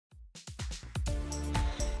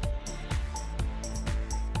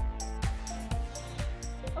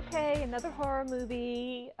Okay, another horror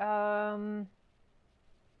movie.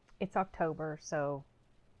 It's October, so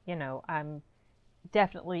I'm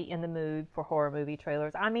definitely in the mood for horror movie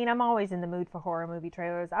trailers. I mean, I'm always in the mood for horror movie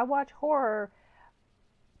trailers. I watch horror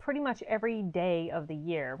pretty much every day of the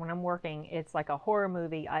year. When I'm working, it's like a horror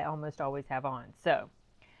movie I almost always have on.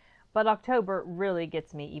 But October really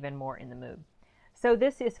gets me even more in the mood. So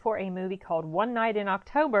this is for a movie called One Night in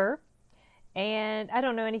October, and I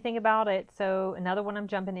don't know anything about it, so another one I'm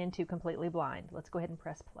jumping into completely blind. Let's go ahead and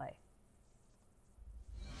press play.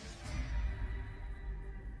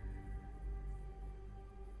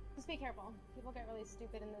 Just be careful. People get really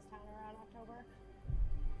stupid in this town around October.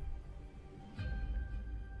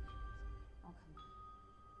 Oh, come on.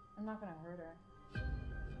 I'm not gonna hurt her.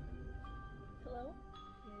 Hello?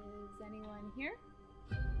 Is anyone here?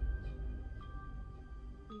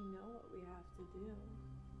 We know what we have to do.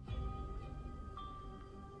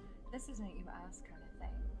 This isn't a you ask kind of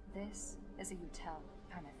thing. This is a you tell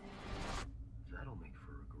kind of thing. That'll make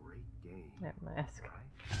for a great game. That mask.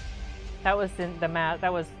 Right? That was in the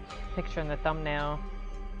that was picture in the thumbnail.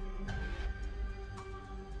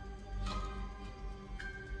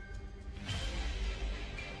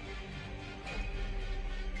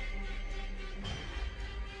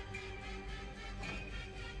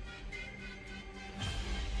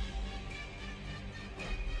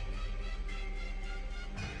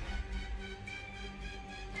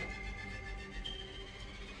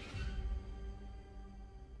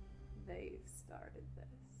 They've started this.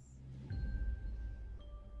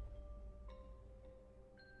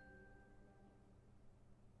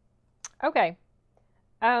 Okay.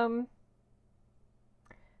 Um,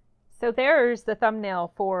 so there's the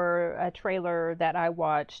thumbnail for a trailer that I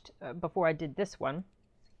watched before I did this one.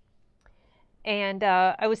 And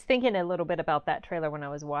I was thinking a little bit about that trailer when I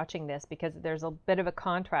was watching this because there's a bit of a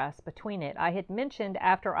contrast between it. I had mentioned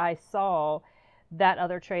after I saw that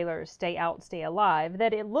other trailer, Stay Out, Stay Alive,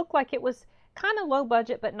 that it looked like it was kind of low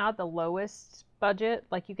budget, but not the lowest budget.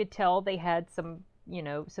 Like you could tell they had some,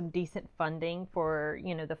 some decent funding for,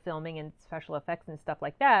 the filming and special effects and stuff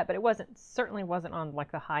like that. But it certainly wasn't on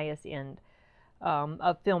like the highest end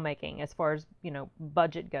of filmmaking as far as,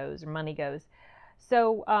 budget goes or money goes.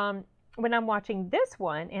 So when I'm watching this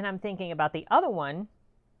one and I'm thinking about the other one,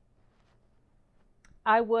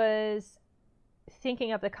 I was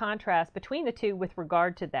thinking of the contrast between the two with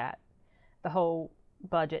regard to that, the whole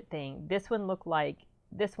budget thing. This one looks like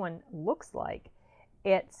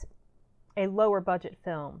it's a lower budget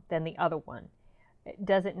film than the other one. It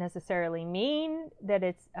doesn't necessarily mean that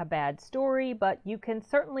it's a bad story, but you can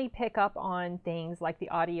certainly pick up on things like the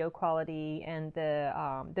audio quality and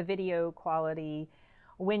the video quality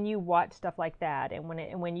when you watch stuff like that, and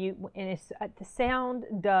the sound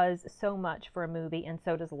does so much for a movie, and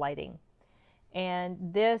so does lighting. And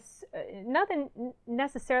this, nothing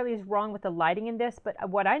necessarily is wrong with the lighting in this, but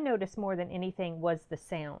what I noticed more than anything was the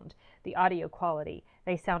sound, the audio quality.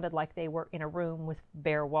 They sounded like they were in a room with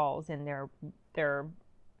bare walls, and their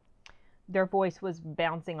voice was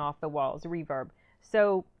bouncing off the walls, reverb.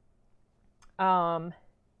 So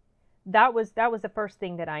that was the first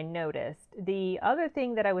thing that I noticed. The other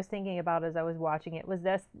thing that I was thinking about as I was watching it was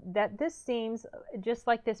that this seems just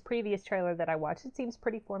like this previous trailer that I watched. It seems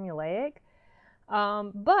pretty formulaic.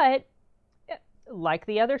 But like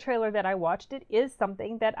the other trailer that I watched, it is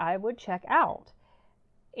something that I would check out.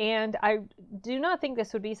 And I do not think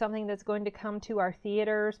this would be something that's going to come to our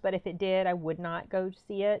theaters, but if it did, I would not go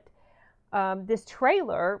see it. This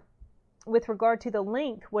trailer, with regard to the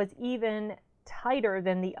length, was even tighter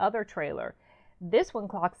than the other trailer. This one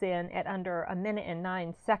clocks in at under 1 minute and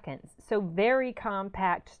 9 seconds. So very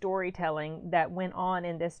compact storytelling that went on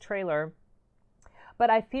in this trailer. But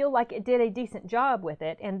I feel like it did a decent job with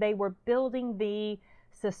it, and they were building the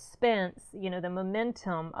suspense, the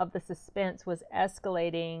momentum of the suspense was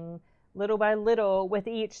escalating little by little with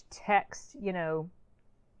each text,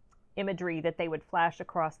 imagery that they would flash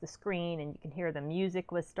across the screen, and you can hear the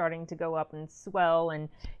music was starting to go up and swell, and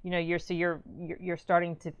you're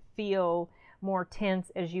starting to feel more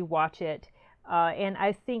tense as you watch it. And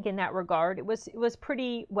I think in that regard, it was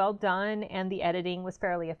pretty well done, and the editing was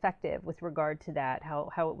fairly effective with regard to that,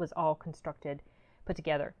 how it was all constructed, put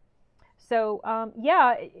together. So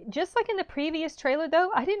yeah, just like in the previous trailer,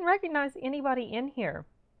 though, I didn't recognize anybody in here.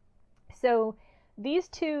 So these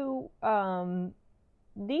two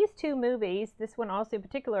movies, this one also in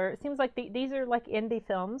particular, it seems like these are like indie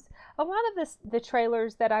films. A lot of the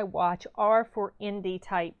trailers that I watch are for indie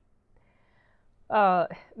type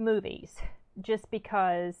movies, just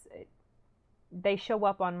because they show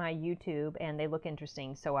up on my YouTube and they look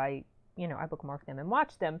interesting, so I bookmark them and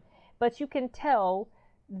watch them. But you can tell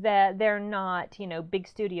that they're not, you know, big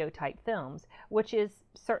studio type films, which is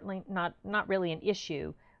certainly not really an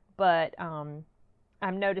issue. But I'm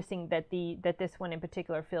noticing that this one in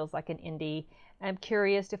particular feels like an indie. I'm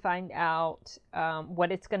curious to find out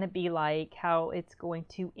what it's going to be like, how it's going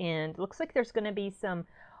to end. Looks like there's going to be some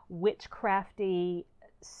witchcrafty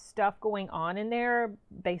stuff going on in there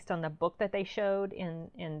based on the book that they showed in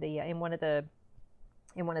one of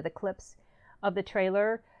the clips of the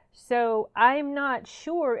trailer. So I'm not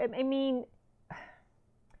sure. I mean,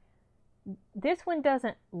 this one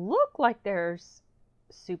doesn't look like there's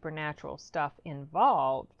supernatural stuff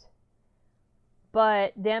involved,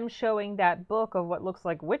 but them showing that book of what looks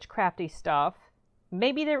like witchcrafty stuff,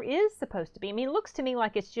 maybe there is supposed to be. I mean, it looks to me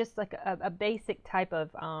like it's just like a basic type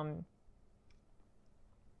of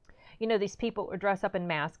you know, these people are dressed up in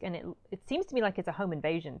masks, and it seems to me like it's a home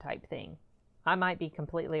invasion type thing. I might be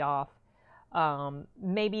completely off.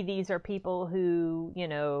 Maybe these are people who, you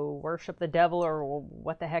know, worship the devil or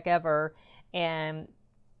what the heck ever, and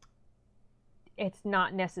it's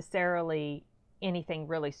not necessarily anything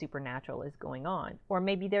really supernatural is going on. Or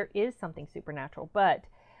maybe there is something supernatural, but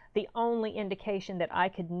the only indication that I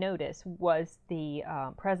could notice was the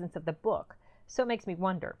presence of the book. So it makes me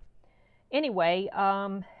wonder. Anyway,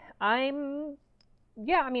 I'm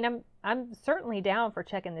certainly down for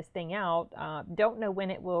checking this thing out. Don't know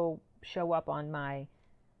when it will show up on my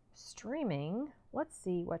streaming. Let's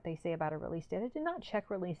see what they say about a release date. I did not check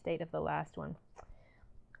release date of the last one.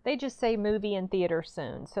 They just say movie in theater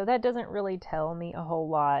soon, so that doesn't really tell me a whole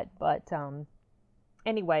lot. But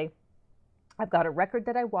anyway, I've got a record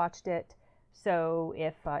that I watched it, so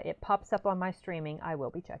if it pops up on my streaming, I will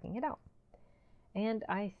be checking it out. And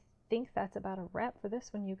I think that's about a wrap for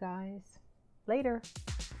this one, you guys. Later.